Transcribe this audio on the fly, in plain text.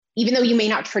even though you may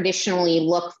not traditionally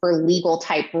look for legal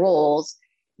type roles,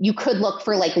 you could look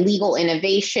for like legal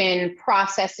innovation,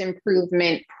 process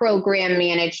improvement, program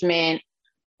management,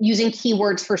 using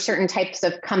keywords for certain types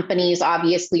of companies,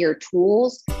 obviously, or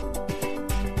tools.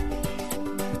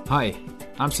 Hi,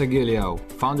 I'm Sergey Liao,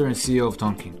 founder and CEO of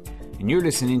Tonkin, and you're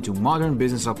listening to Modern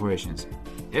Business Operations.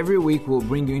 Every week, we'll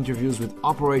bring you interviews with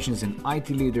operations and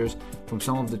IT leaders from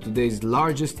some of today's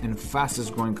largest and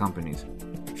fastest growing companies.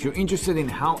 If you're interested in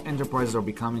how enterprises are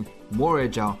becoming more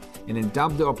agile and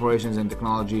adapt their operations and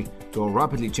technology to a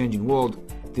rapidly changing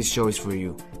world, this show is for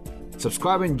you.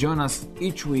 Subscribe and join us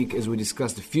each week as we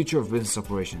discuss the future of business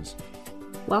operations.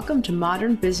 Welcome to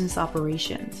Modern Business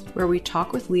Operations, where we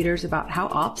talk with leaders about how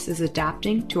ops is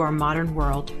adapting to our modern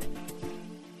world.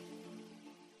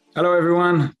 Hello,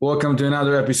 everyone. Welcome to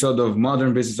another episode of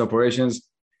Modern Business Operations.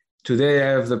 Today,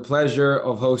 I have the pleasure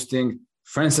of hosting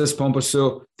Frances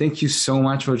Pomposu. Thank you so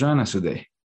much for joining us today.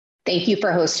 Thank you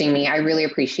for hosting me. I really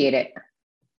appreciate it.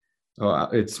 Oh,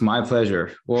 it's my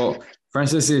pleasure. Well,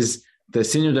 Frances is the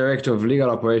Senior Director of Legal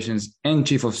Operations and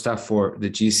Chief of Staff for the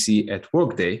GC at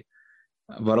Workday.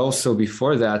 But also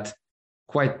before that,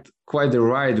 quite the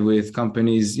ride with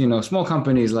companies, small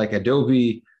companies like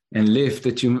Adobe and Lyft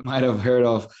that you might have heard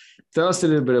of. Tell us a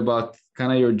little bit about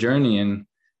kind of your journey and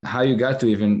how you got to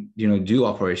even, do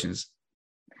operations.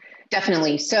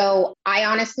 Definitely. So I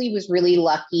honestly was really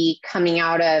lucky coming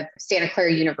out of Santa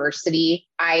Clara University.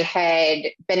 I had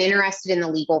been interested in the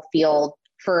legal field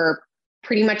for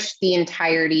pretty much the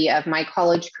entirety of my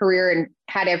college career and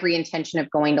had every intention of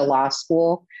going to law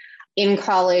school. In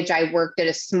college, I worked at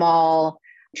a small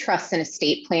trust and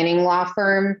estate planning law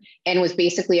firm and was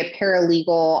basically a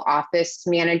paralegal office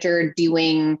manager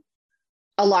doing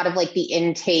a lot of like the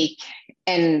intake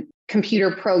and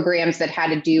computer programs that had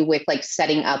to do with like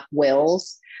setting up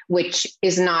wills, which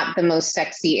is not the most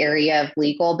sexy area of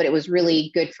legal, but it was really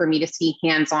good for me to see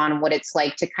hands-on what it's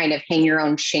like to kind of hang your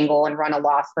own shingle and run a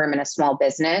law firm in a small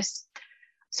business.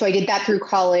 So I did that through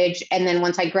college. And then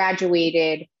once I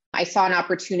graduated, I saw an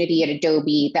opportunity at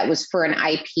Adobe that was for an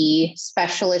IP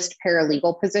specialist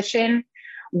paralegal position,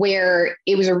 where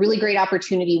it was a really great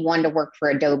opportunity, one, to work for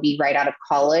Adobe right out of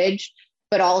college,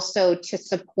 but also to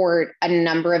support a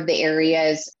number of the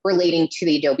areas relating to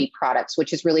the Adobe products,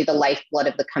 which is really the lifeblood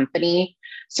of the company.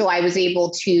 So I was able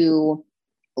to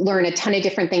learn a ton of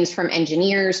different things from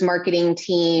engineers, marketing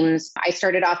teams. I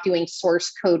started off doing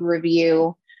source code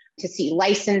review to see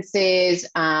licenses.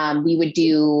 We would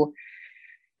do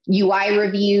UI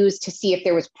reviews to see if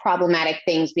there was problematic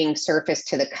things being surfaced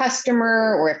to the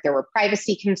customer or if there were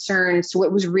privacy concerns. So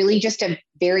it was really just a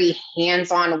very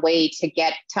hands-on way to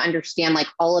get to understand like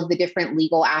all of the different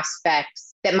legal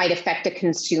aspects that might affect a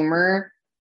consumer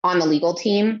on the legal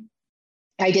team.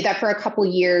 I did that for a couple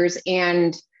of years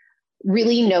and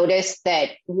really noticed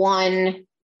that, one,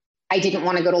 I didn't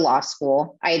want to go to law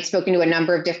school. I had spoken to a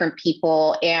number of different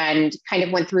people and kind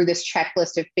of went through this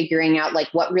checklist of figuring out like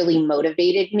what really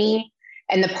motivated me.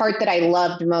 And the part that I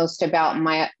loved most about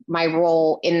my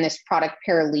role in this product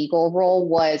paralegal role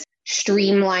was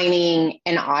streamlining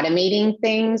and automating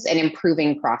things and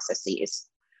improving processes.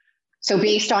 So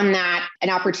based on that, an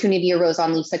opportunity arose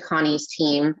on Lisa Connie's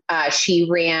team. She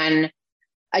ran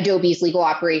Adobe's legal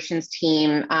operations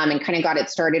team and kind of got it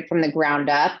started from the ground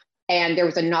up. And there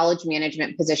was a knowledge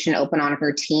management position open on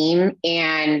her team.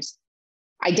 And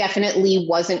I definitely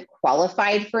wasn't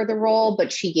qualified for the role,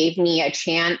 but she gave me a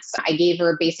chance. I gave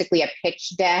her basically a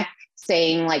pitch deck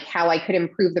saying like how I could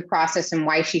improve the process and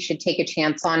why she should take a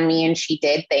chance on me. And she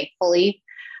did, thankfully.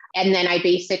 And then I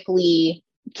basically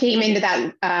came into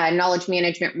that knowledge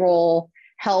management role,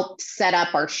 helped set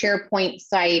up our SharePoint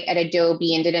site at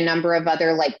Adobe and did a number of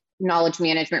other like knowledge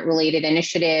management related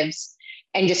initiatives,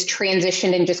 and just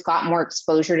transitioned and just got more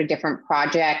exposure to different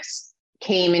projects,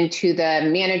 came into the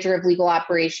manager of legal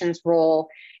operations role,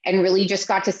 and really just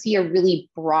got to see a really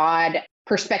broad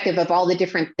perspective of all the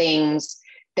different things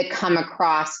that come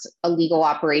across a legal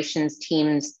operations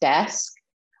team's desk.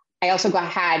 I also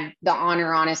had the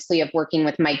honor, honestly, of working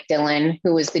with Mike Dillon,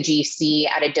 who was the GC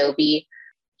at Adobe.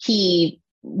 He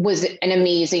was an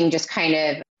amazing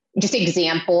just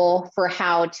example for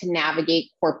how to navigate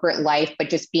corporate life, but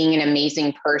just being an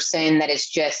amazing person that is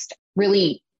just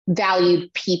really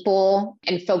valued people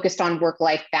and focused on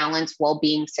work-life balance while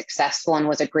being successful, and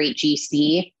was a great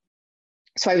GC.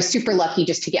 So I was super lucky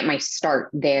just to get my start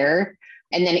there.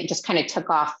 And then it just kind of took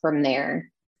off from there.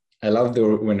 I love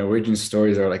when origin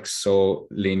stories are like so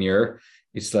linear.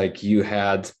 It's like you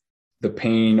had the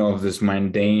pain of this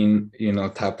mundane,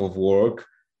 type of work.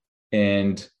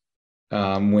 And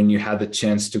when you had the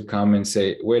chance to come and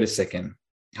say, wait a second,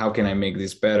 how can I make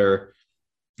this better?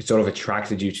 it sort of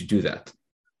attracted you to do that?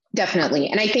 Definitely.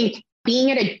 And I think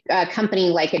being at a company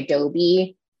like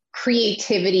Adobe,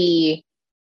 creativity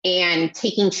and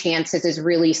taking chances is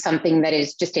really something that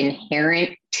is just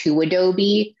inherent to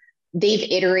Adobe.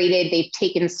 They've iterated, they've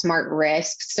taken smart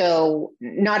risks. So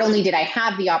not only did I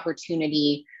have the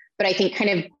opportunity, but I think kind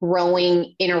of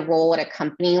growing in a role at a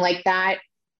company like that,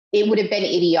 it would have been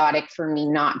idiotic for me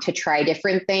not to try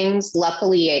different things.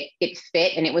 Luckily, it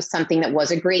fit, and it was something that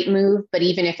was a great move. But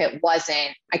even if it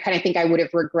wasn't, I kind of think I would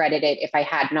have regretted it if I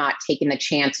had not taken the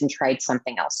chance and tried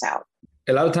something else out.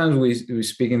 A lot of times we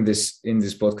speak in this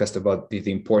podcast about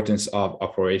the importance of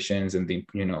operations and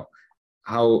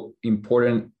how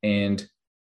important and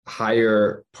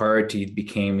higher priority it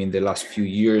became in the last few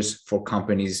years for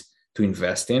companies to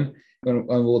invest in. And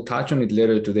we'll touch on it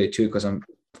later today too, because I'm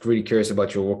really curious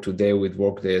about your work today with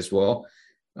Workday as well.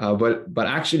 But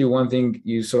actually, one thing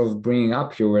you sort of bringing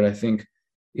up here, what I think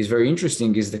is very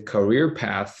interesting, is the career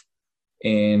path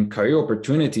and career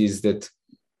opportunities that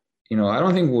I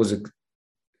don't think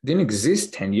didn't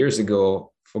exist 10 years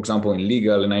ago. For example, in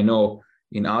legal, and I know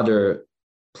in other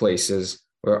places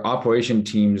where operation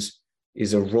teams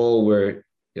is a role where,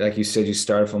 like you said, you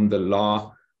start from the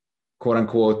law, quote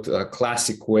unquote,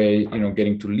 classic way,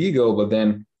 getting to legal, but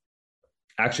then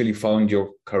actually following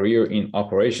your career in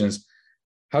operations.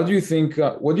 What do you think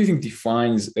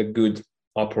defines a good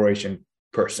operation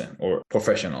person or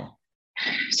professional?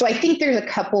 So I think there's a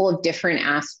couple of different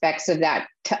aspects of that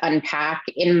to unpack.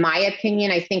 In my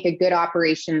opinion, I think a good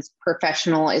operations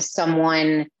professional is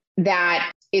someone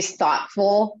that is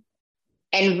thoughtful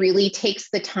and really takes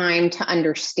the time to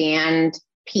understand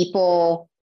people,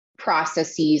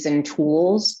 processes, and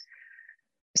tools.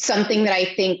 Something that I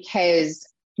think has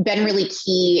been really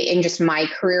key in just my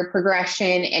career progression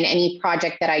and any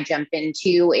project that I jump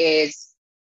into is,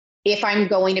 if I'm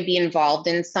going to be involved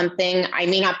in something, I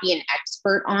may not be an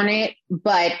expert on it,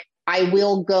 but I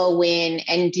will go in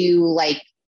and do like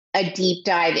a deep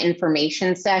dive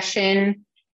information session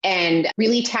and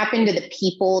really tap into the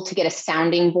people to get a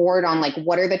sounding board on like,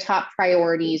 what are the top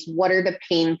priorities? What are the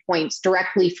pain points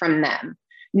directly from them?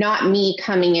 Not me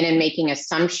coming in and making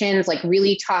assumptions, like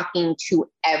really talking to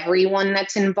everyone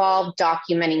that's involved,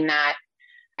 documenting that.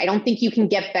 I don't think you can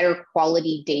get better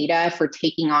quality data for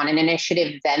taking on an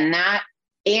initiative than that.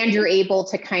 And you're able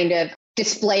to kind of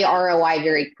display ROI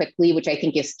very quickly, which I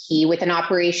think is key with an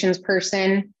operations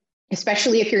person,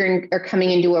 especially if you're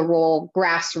coming into a role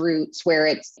grassroots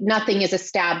where nothing is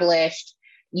established,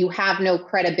 you have no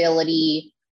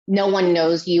credibility, no one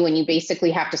knows you, and you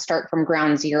basically have to start from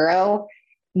ground zero.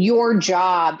 Your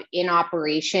job in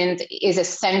operations is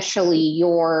essentially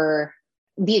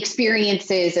the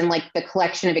experiences and like the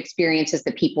collection of experiences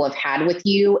that people have had with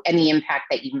you and the impact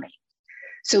that you make.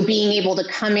 So being able to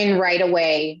come in right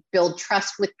away, build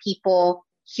trust with people,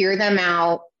 hear them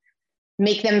out,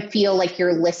 make them feel like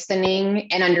you're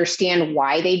listening and understand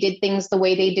why they did things the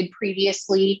way they did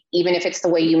previously, even if it's the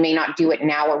way you may not do it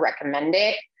now or recommend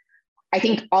it. I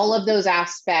think all of those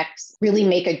aspects really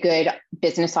make a good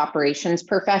business operations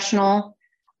professional.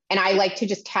 And I like to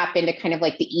just tap into kind of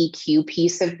like the EQ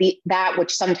piece of that,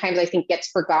 which sometimes I think gets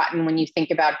forgotten when you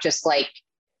think about just like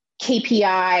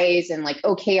KPIs and like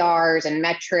OKRs and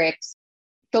metrics.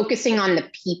 Focusing on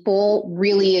the people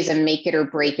really is a make it or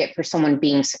break it for someone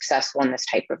being successful in this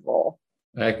type of role.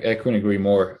 I couldn't agree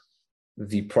more.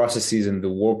 The processes and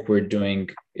the work we're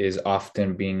doing is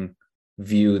often being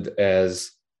viewed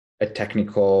as a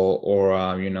technical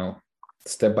or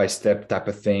step-by-step type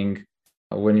of thing,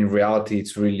 when in reality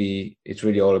it's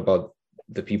really all about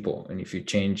the people. And if you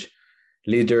change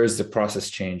leaders, the process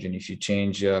change, and if you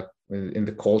change in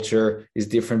the culture is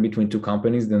different between two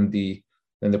companies, then the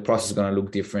process is going to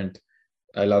look different.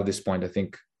 I love this point. I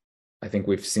think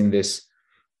we've seen this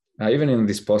even in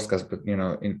this podcast, but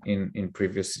in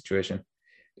previous situation.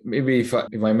 Maybe if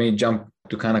I may jump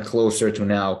to kind of closer to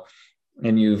now,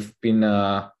 and you've been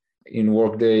in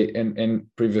Workday and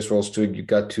previous roles too, you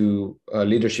got to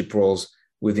leadership roles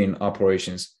within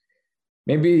operations.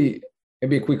 Maybe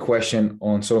a quick question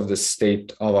on sort of the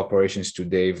state of operations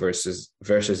today versus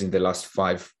in the last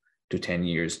 5 to 10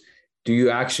 years. Do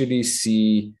you actually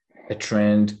see a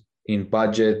trend in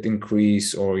budget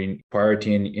increase or in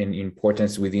priority and in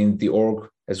importance within the org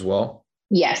as well?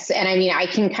 Yes. And I mean, I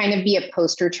can kind of be a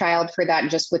poster child for that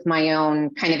just with my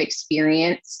own kind of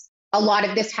experience. A lot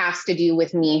of this has to do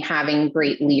with me having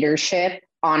great leadership,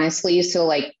 honestly. So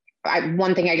like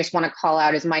one thing I just want to call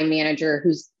out is my manager,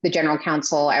 who's the general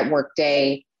counsel at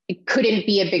Workday, couldn't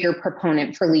be a bigger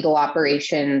proponent for legal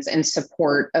operations and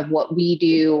support of what we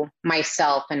do,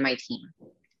 myself and my team.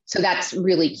 So that's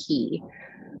really key.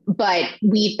 But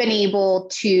we've been able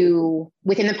to,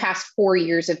 within the past 4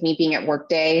 years of me being at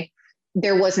Workday,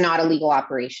 there was not a legal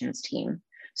operations team.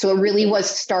 So it really was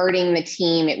starting the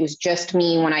team. It was just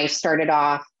me when I started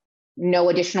off, no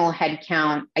additional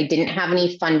headcount. I didn't have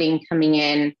any funding coming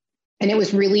in. And it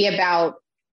was really about,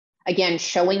 again,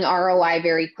 showing ROI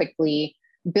very quickly,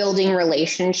 building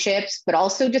relationships, but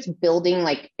also just building,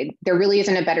 like, there really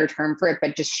isn't a better term for it,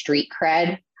 but just street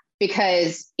cred.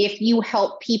 Because if you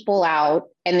help people out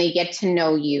and they get to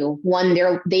know you, one,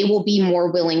 they will be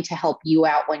more willing to help you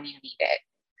out when you need it.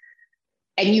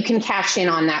 And you can cash in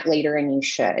on that later, and you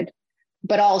should.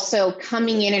 But also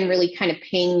coming in and really kind of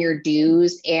paying your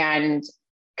dues and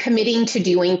committing to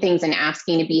doing things and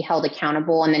asking to be held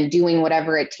accountable, and then doing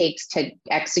whatever it takes to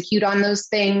execute on those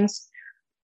things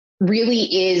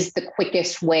really is the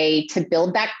quickest way to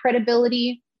build that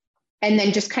credibility. And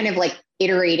then just kind of like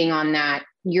iterating on that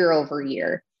year over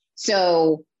year.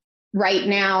 So right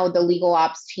now, the legal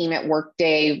ops team at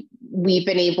Workday, we've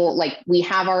been able, like, we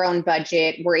have our own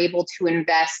budget. We're able to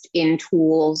invest in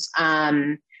tools,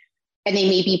 and they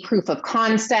may be proof of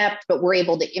concept, but we're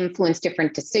able to influence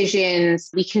different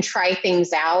decisions. We can try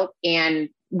things out, and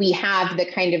we have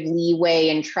the kind of leeway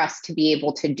and trust to be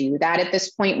able to do that at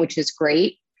this point, which is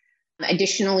great.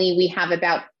 Additionally, we have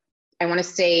about, I want to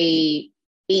say,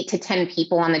 8 to 10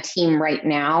 people on the team right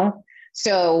now.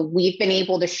 So we've been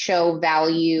able to show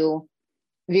value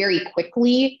very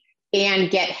quickly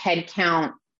and get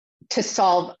headcount to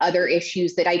solve other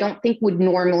issues that I don't think would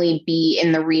normally be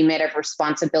in the remit of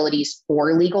responsibilities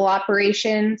for legal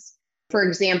operations. For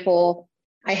example,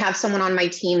 I have someone on my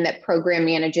team that program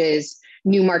manages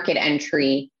new market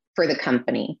entry for the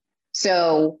company.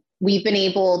 So we've been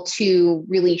able to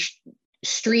really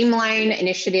streamline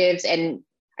initiatives and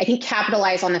I think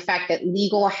capitalize on the fact that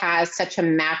legal has such a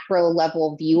macro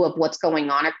level view of what's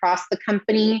going on across the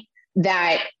company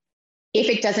that if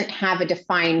it doesn't have a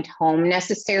defined home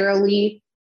necessarily,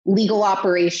 legal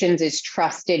operations is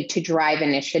trusted to drive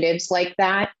initiatives like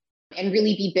that and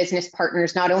really be business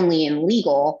partners, not only in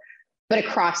legal, but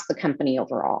across the company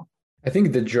overall. I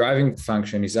think the driving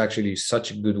function is actually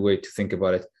such a good way to think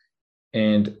about it.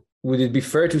 And would it be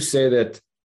fair to say that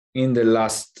in the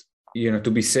last,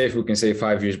 to be safe, we can say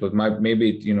 5 years, but maybe,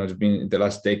 it's been the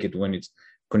last decade when it's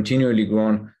continually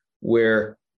grown,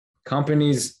 where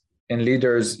companies and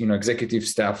leaders, executive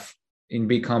staff in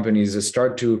big companies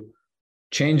start to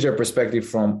change their perspective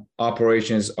from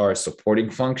operations are a supporting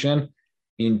function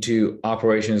into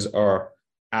operations are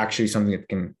actually something that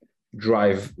can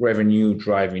drive revenue,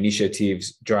 drive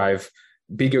initiatives, drive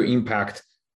bigger impact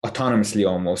autonomously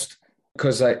almost.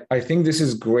 Because I think this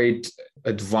is great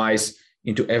advice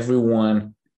into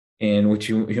everyone, and which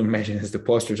you mentioned as the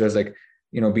poster, just like,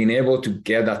 being able to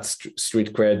get that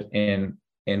street cred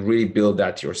and really build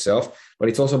that yourself. But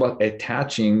it's also about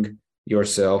attaching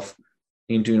yourself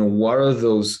into, what are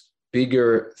those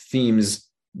bigger themes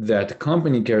that the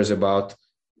company cares about.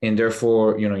 And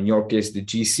therefore, in your case, the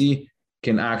GC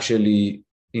can actually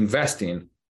invest in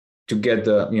to get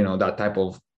the, that type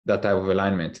of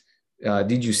alignment.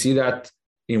 Did you see that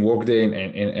in Workday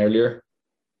and earlier?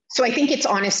 So I think it's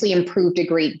honestly improved a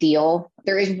great deal.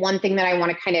 There is one thing that I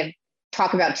want to kind of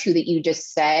talk about too that you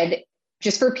just said.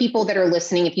 Just for people that are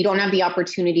listening, if you don't have the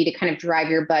opportunity to kind of drive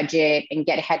your budget and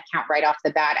get headcount right off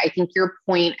the bat, I think your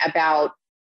point about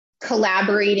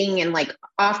collaborating and like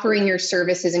offering your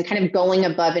services and kind of going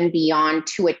above and beyond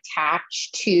to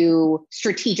attach to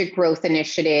strategic growth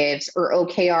initiatives or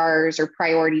OKRs or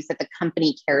priorities that the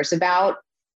company cares about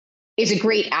is a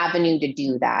great avenue to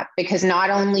do that. Because not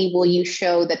only will you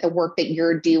show that the work that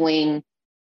you're doing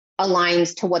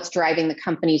aligns to what's driving the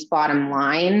company's bottom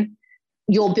line,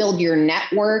 you'll build your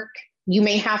network. You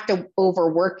may have to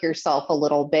overwork yourself a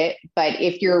little bit, but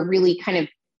if you're really kind of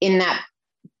in that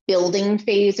building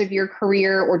phase of your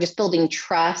career or just building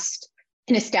trust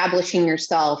and establishing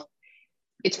yourself,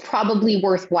 it's probably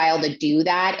worthwhile to do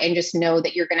that and just know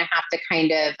that you're going to have to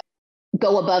kind of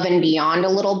go above and beyond a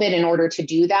little bit in order to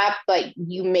do that. But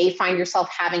you may find yourself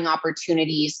having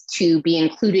opportunities to be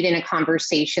included in a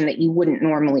conversation that you wouldn't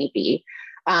normally be.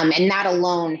 And that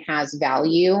alone has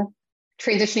value.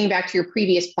 Transitioning back to your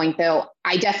previous point, though,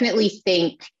 I definitely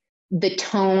think the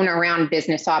tone around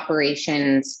business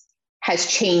operations has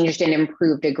changed and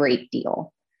improved a great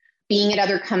deal. Being at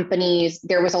other companies,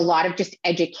 there was a lot of just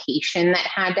education that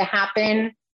had to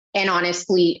happen. And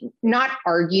honestly, not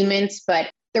arguments,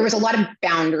 but there was a lot of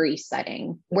boundary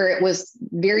setting where it was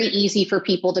very easy for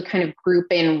people to kind of group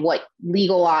in what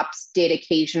legal ops did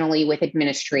occasionally with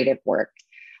administrative work.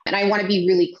 And I want to be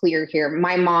really clear here.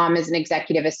 My mom is an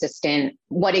executive assistant.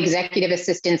 What executive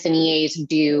assistants and EAs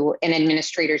do, and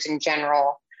administrators in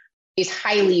general, is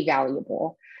highly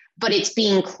valuable, but it's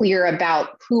being clear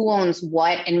about who owns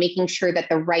what and making sure that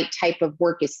the right type of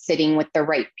work is sitting with the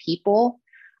right people,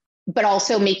 but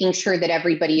also making sure that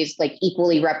everybody is like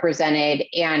equally represented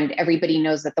and everybody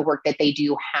knows that the work that they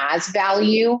do has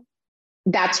value.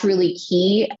 That's really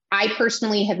key. I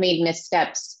personally have made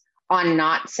missteps on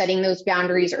not setting those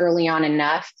boundaries early on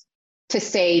enough to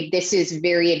say, this is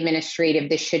very administrative,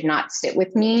 this should not sit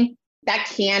with me. That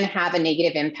can have a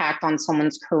negative impact on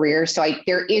someone's career. So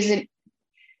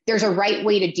there's a right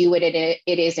way to do it.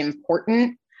 It is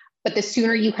important, but the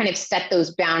sooner you kind of set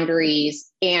those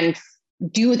boundaries and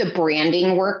do the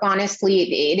branding work, honestly,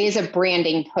 it is a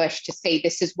branding push to say,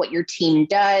 this is what your team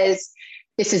does.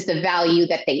 This is the value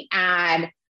that they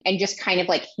add, and just kind of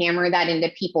like hammer that into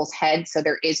people's heads so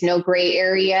there is no gray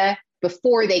area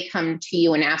before they come to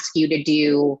you and ask you to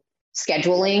do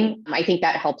scheduling. I think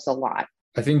that helps a lot.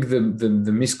 I think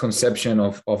the misconception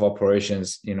of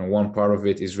operations, one part of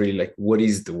it is really like, what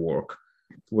is the work?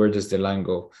 Where does the line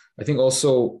go? I think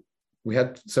also we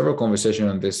had several conversations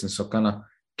on this, and so kind of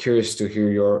curious to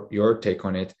hear your take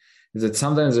on it, is that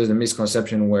sometimes there's a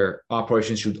misconception where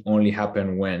operations should only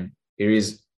happen when it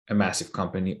is a massive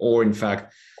company, or in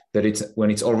fact, that it's when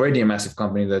it's already a massive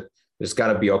company that there's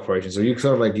got to be operations. So you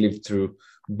sort of like lived through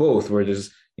both, where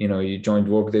there's, you joined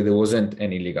Workday, there wasn't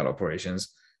any legal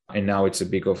operations, and now it's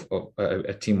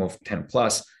a team of 10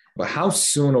 plus. But how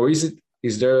soon, or is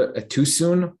there a too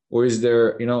soon, or is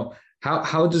there,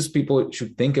 how does people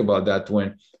should think about that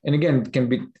when, and again, it can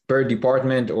be per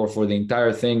department or for the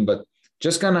entire thing, but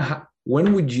just kind of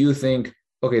when would you think,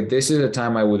 okay, this is a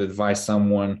time I would advise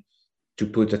someone to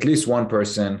put at least one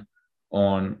person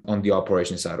on the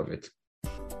operation side of it?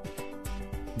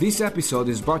 This episode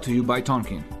is brought to you by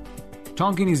Tonkean.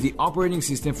 Tonkean is the operating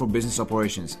system for business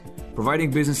operations,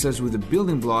 providing businesses with the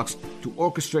building blocks to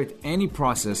orchestrate any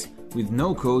process with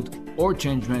no code or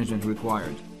change management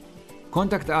required.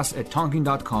 Contact us at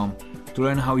tonkean.com to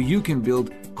learn how you can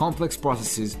build complex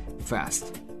processes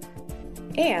fast.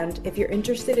 And if you're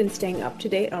interested in staying up to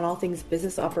date on all things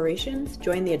business operations,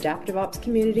 join the Adaptive Ops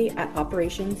community at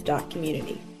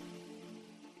operations.community.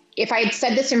 If I had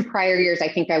said this in prior years, I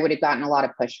think I would have gotten a lot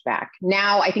of pushback.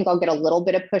 Now I think I'll get a little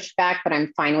bit of pushback, but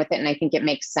I'm fine with it. And I think it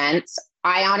makes sense.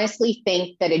 I honestly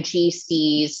think that a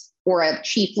GC's or a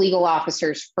chief legal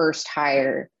officer's first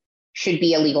hire should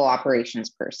be a legal operations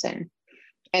person.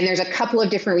 And there's a couple of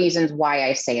different reasons why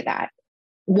I say that.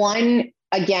 One,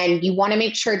 again, you want to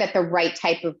make sure that the right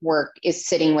type of work is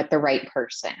sitting with the right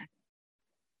person.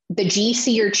 The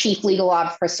GC or chief legal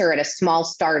officer at a small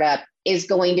startup is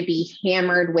going to be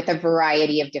hammered with a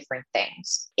variety of different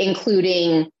things,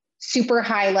 including super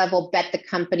high level bet the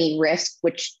company risk,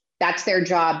 which that's their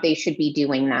job. They should be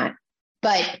doing that.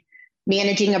 But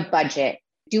managing a budget,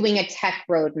 doing a tech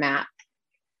roadmap,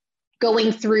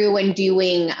 going through and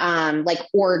doing like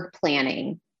org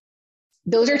planning.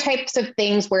 Those are types of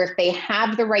things where if they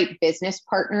have the right business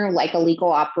partner, like a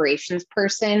legal operations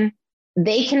person,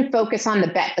 they can focus on the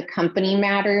bet the company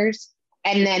matters.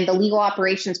 And then the legal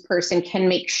operations person can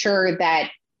make sure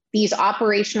that these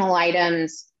operational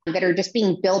items that are just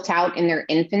being built out in their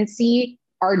infancy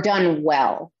are done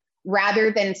well,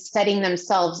 rather than setting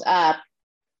themselves up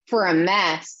for a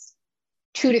mess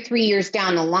 2 to 3 years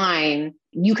down the line.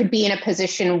 You could be in a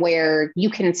position where you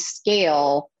can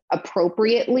scale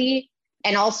appropriately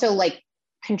and also like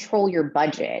control your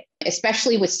budget,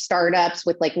 especially with startups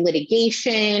with like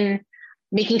litigation,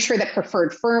 making sure that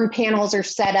preferred firm panels are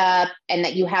set up and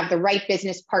that you have the right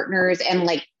business partners and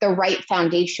like the right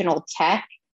foundational tech.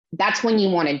 That's when you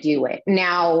want to do it.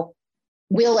 Now,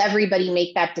 will everybody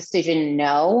make that decision?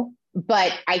 No,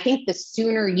 but I think the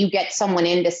sooner you get someone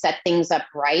in to set things up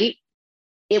right,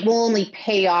 it will only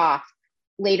pay off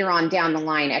later on down the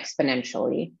line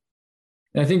exponentially.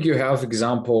 And I think you have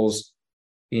examples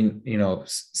in,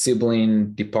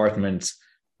 sibling departments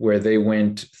where they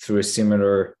went through a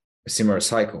similar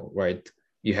cycle, right?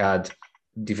 You had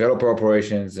developer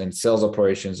operations and sales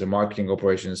operations and marketing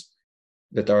operations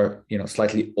that are,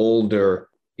 slightly older,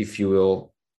 if you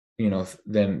will,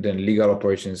 than legal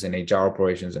operations and HR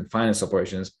operations and finance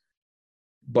operations.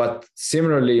 But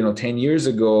similarly, 10 years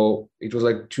ago, it was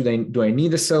like, do I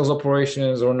need the sales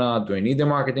operations or not? Do I need the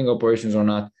marketing operations or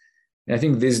not? And I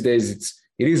think these days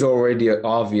it is already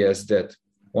obvious that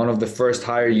one of the first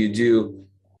hire you do,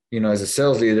 as a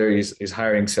sales leader is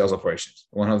hiring sales operations.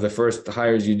 One of the first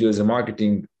hires you do as a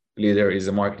marketing leader is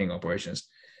the marketing operations.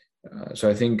 So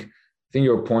I think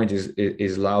your point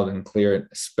is loud and clear,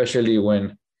 especially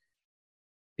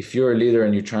if you're a leader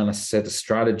and you're trying to set a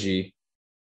strategy,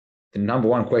 the number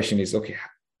one question is, okay,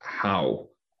 how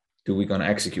do we going to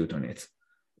execute on it?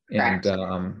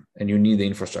 and you need the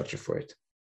infrastructure for it.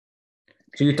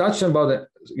 So you touched about it,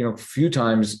 a few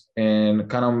times, and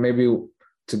kind of maybe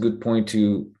it's a good point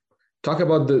to talk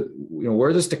about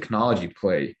where does technology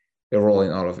play a role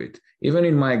in all of it? Even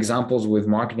in my examples with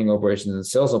marketing operations and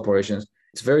sales operations,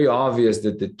 it's very obvious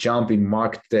that the jump in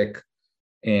MarTech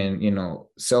and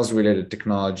sales related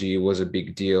technology was a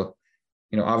big deal.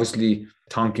 Obviously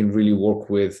Tonkin really work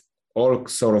with all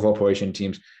sort of operation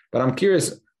teams, but I'm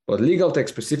curious about legal tech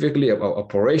specifically, about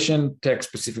operation tech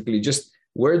specifically. Just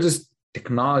where does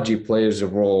technology plays a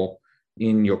role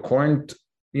in your current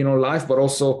life, but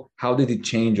also how did it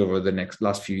change over the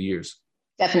last few years?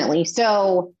 Definitely.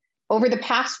 So over the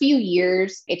past few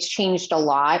years, it's changed a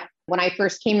lot. When I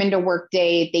first came into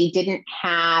Workday, they didn't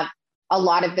have a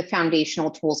lot of the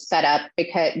foundational tools set up,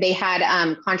 because they had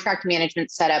contract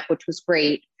management set up, which was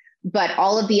great, but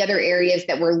all of the other areas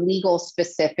that were legal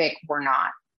specific were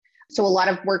not. So a lot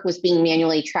of work was being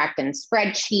manually tracked in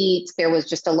spreadsheets. There was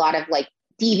just a lot of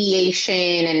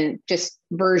deviation and just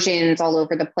versions all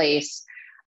over the place.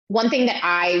 One thing that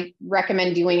I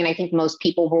recommend doing, and I think most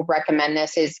people will recommend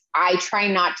this, is I try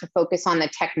not to focus on the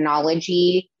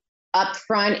technology up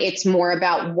front. It's more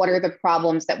about what are the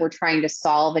problems that we're trying to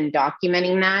solve and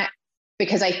documenting that,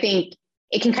 because I think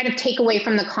it can kind of take away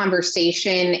from the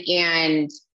conversation, and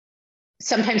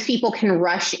sometimes people can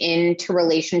rush into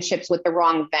relationships with the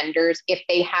wrong vendors if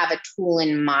they have a tool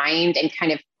in mind and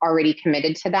kind of already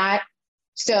committed to that.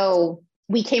 So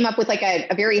we came up with a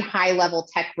very high level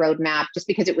tech roadmap just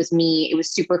because it was me. It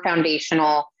was super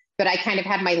foundational, but I kind of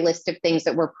had my list of things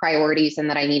that were priorities and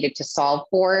that I needed to solve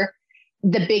for.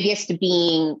 The biggest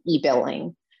being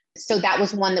e-billing. So that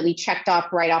was one that we checked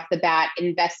off right off the bat,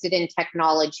 invested in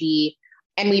technology,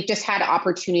 and we've just had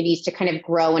opportunities to kind of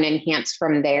grow and enhance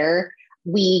from there.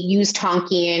 We use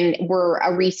Tonkin. We're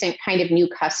a recent kind of new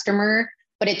customer,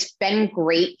 but it's been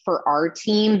great for our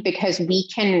team because we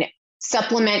can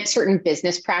supplement certain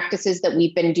business practices that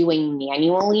we've been doing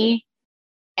manually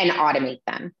and automate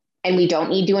them. And we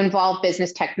don't need to involve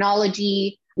business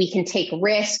technology. We can take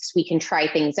risks. We can try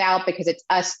things out because it's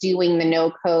us doing the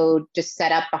no code, just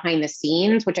set up behind the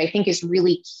scenes, which I think is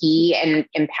really key and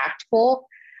impactful.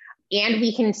 And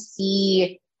we can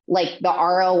see the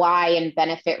ROI and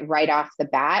benefit right off the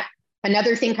bat.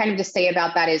 Another thing kind of to say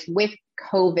about that is with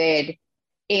COVID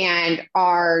and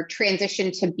our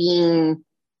transition to being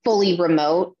fully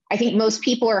remote, I think most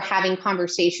people are having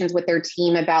conversations with their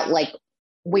team about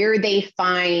where they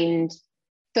find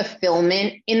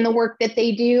fulfillment in the work that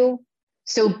they do.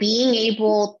 So being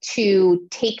able to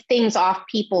take things off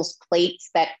people's plates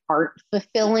that aren't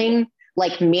fulfilling,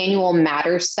 like manual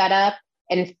matter setup,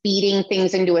 and feeding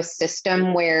things into a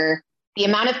system where the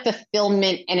amount of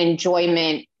fulfillment and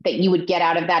enjoyment that you would get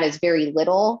out of that is very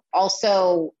little.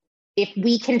 Also, if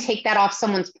we can take that off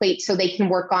someone's plate so they can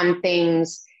work on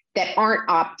things that aren't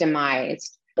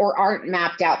optimized or aren't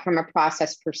mapped out from a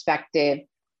process perspective,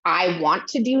 I want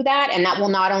to do that. And that will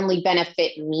not only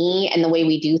benefit me and the way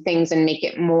we do things and make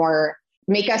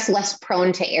us less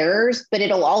prone to errors, but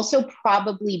it'll also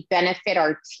probably benefit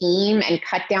our team and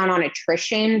cut down on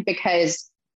attrition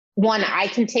because one, I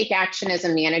can take action as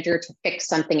a manager to fix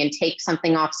something and take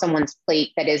something off someone's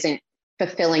plate that isn't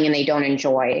fulfilling and they don't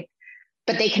enjoy.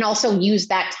 But they can also use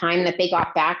that time that they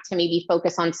got back to maybe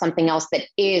focus on something else that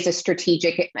is a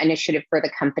strategic initiative for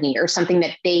the company or something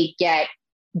that they get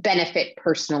benefit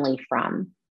personally from.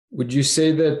 Would you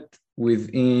say that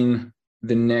within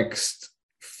the next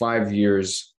 5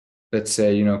 years, let's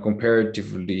say,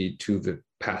 comparatively to the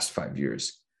past 5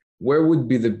 years, where would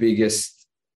be the biggest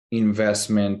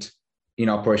investment in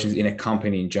operations in a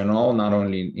company in general, not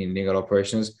only in legal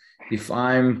operations? If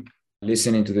I'm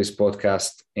listening to this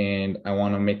podcast and I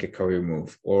want to make a career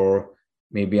move, or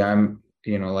maybe I'm,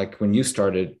 like when you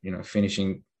started,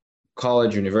 finishing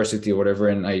college, university, or whatever,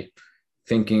 and I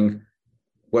thinking,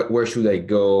 where should I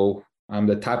go? I'm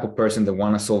the type of person that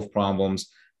want to solve problems.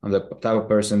 I'm the type of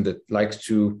person that likes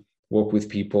to work with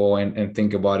people and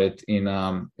think about it in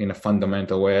a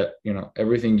fundamental way.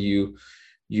 Everything you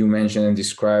mentioned and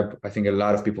described, I think a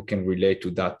lot of people can relate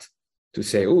to that, to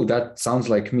say, oh, that sounds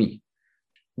like me.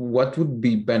 What would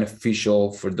be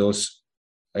beneficial for those,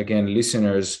 again,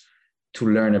 listeners to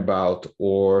learn about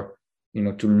or,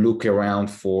 to look around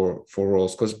for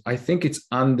roles? Because I think it's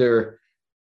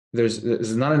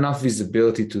there's not enough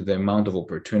visibility to the amount of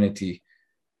opportunity,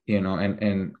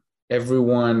 and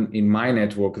everyone in my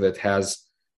network that has,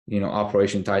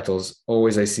 operation titles,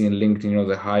 always I see in LinkedIn,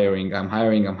 the hiring, I'm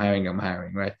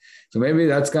hiring, right? So maybe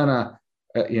that's kind of,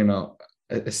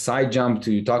 a side jump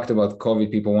to, you talked about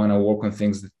COVID, people want to work on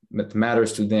things that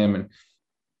matters to them. And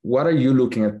what are you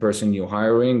looking at person you're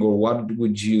hiring, or what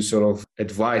would you sort of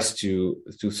advise to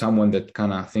someone that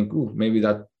kind of think, ooh, maybe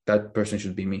that person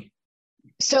should be me?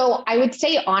 So I would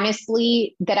say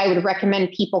honestly that I would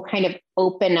recommend people kind of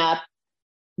open up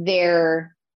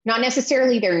their, not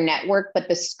necessarily their network, but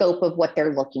the scope of what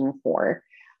they're looking for.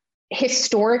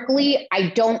 Historically, I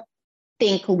don't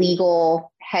think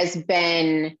legal has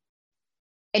been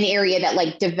an area that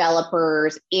like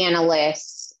developers,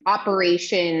 analysts,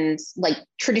 operations, like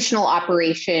traditional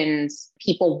operations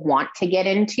people want to get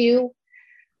into.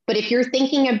 But if you're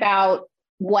thinking about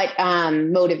what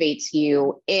motivates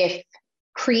you, if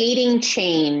creating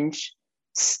change,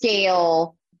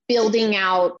 scale, building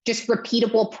out just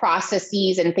repeatable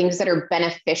processes and things that are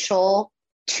beneficial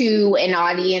to an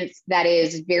audience that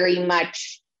is very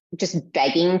much just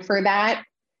begging for that,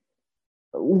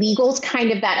 legal's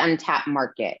kind of that untapped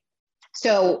market.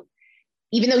 So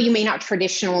even though you may not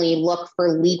traditionally look for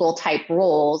legal type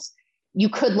roles, you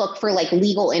could look for like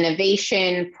legal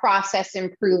innovation, process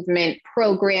improvement,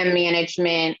 program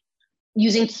management,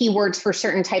 using keywords for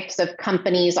certain types of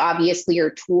companies, obviously, or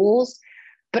tools.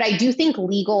 But I do think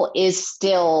legal is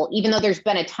still, even though there's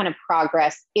been a ton of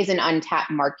progress, is an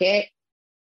untapped market.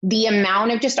 The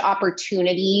amount of just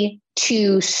opportunity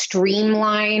to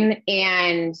streamline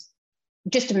and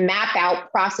just map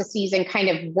out processes and kind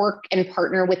of work and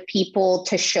partner with people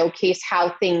to showcase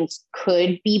how things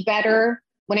could be better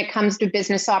when it comes to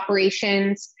business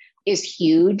operations is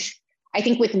huge. I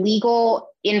think with legal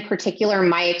in particular,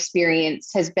 my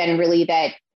experience has been really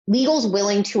that legal's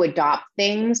willing to adopt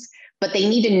things, but they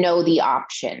need to know the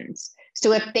options.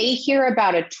 So if they hear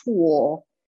about a tool,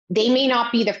 they may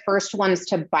not be the first ones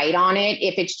to bite on it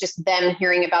if it's just them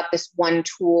hearing about this one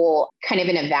tool kind of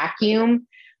in a vacuum.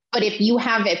 But if you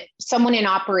have someone in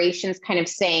operations kind of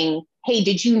saying, hey,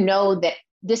 did you know that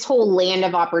this whole land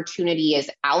of opportunity is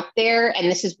out there and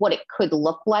this is what it could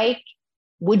look like?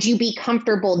 Would you be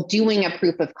comfortable doing a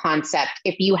proof of concept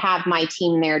if you have my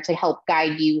team there to help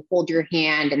guide you, hold your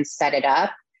hand, and set it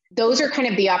up? Those are kind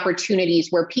of the opportunities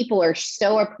where people are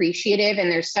so appreciative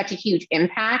and there's such a huge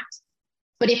impact.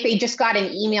 But if they just got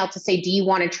an email to say, do you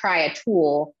want to try a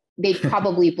tool? They'd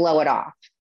probably blow it off.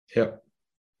 Yeah.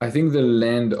 I think the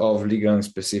land of legal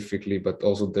specifically, but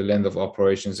also the land of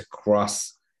operations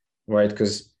across, right?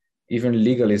 Because even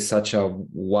legal is such a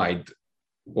wide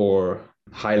or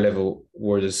high level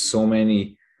where there's so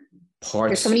many parts.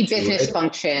 There's so many business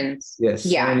functions. Yes,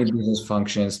 so many business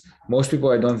functions. Most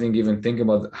people, I don't think, even think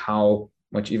about how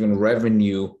much even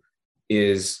revenue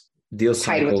is deal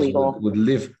cycles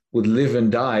would live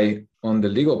and die on the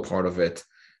legal part of it,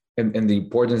 and the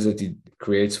importance that it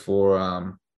creates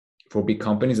for big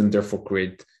companies, and therefore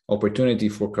create opportunity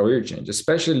for career change,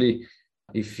 especially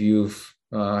if you've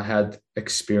had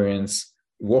experience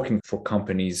working for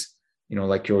companies,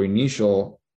 like your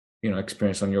initial,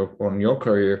 experience on your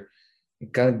career.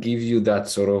 It can give you that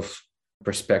sort of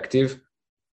perspective.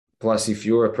 Plus, if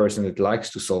you're a person that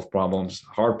likes to solve problems,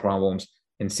 hard problems,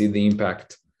 and see the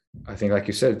impact, I think, like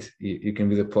you said, you can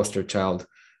be the poster child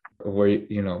of where,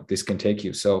 this can take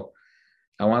you. So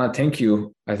I want to thank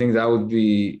you. I think that would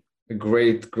be a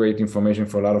great information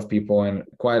for a lot of people, and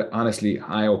quite honestly,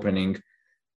 eye-opening.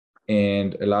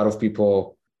 And a lot of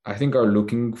people, I think, are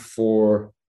looking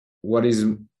for what is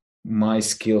my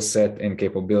skill set and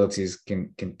capabilities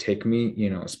can take me,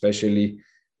 especially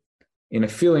in a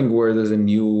feeling where there's a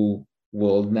new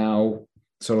world now,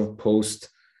 sort of post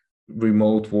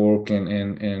remote work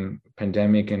and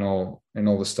pandemic and all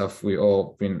the stuff we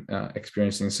all been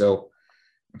experiencing. So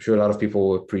I'm sure a lot of people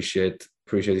will appreciate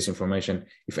this information.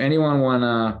 If anyone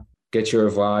wanna get your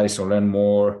advice or learn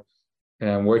more,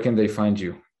 where can they find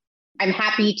you? I'm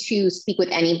happy to speak with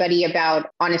anybody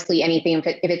about honestly anything.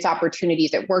 If it's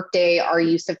opportunities at Workday, our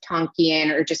use of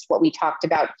Tonkean, or just what we talked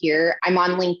about here. I'm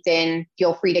on LinkedIn.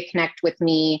 Feel free to connect with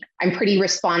me. I'm pretty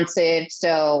responsive.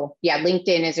 So yeah,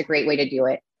 LinkedIn is a great way to do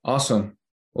it. Awesome.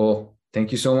 Well,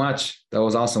 thank you so much. That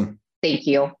was awesome. Thank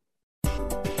you.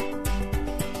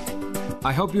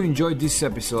 I hope you enjoyed this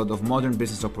episode of Modern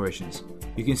Business Operations.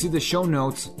 You can see the show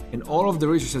notes and all of the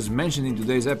resources mentioned in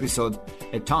today's episode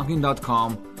at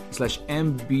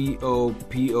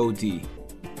tonkean.com/mbopod.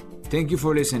 Thank you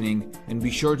for listening, and be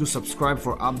sure to subscribe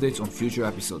for updates on future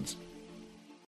episodes.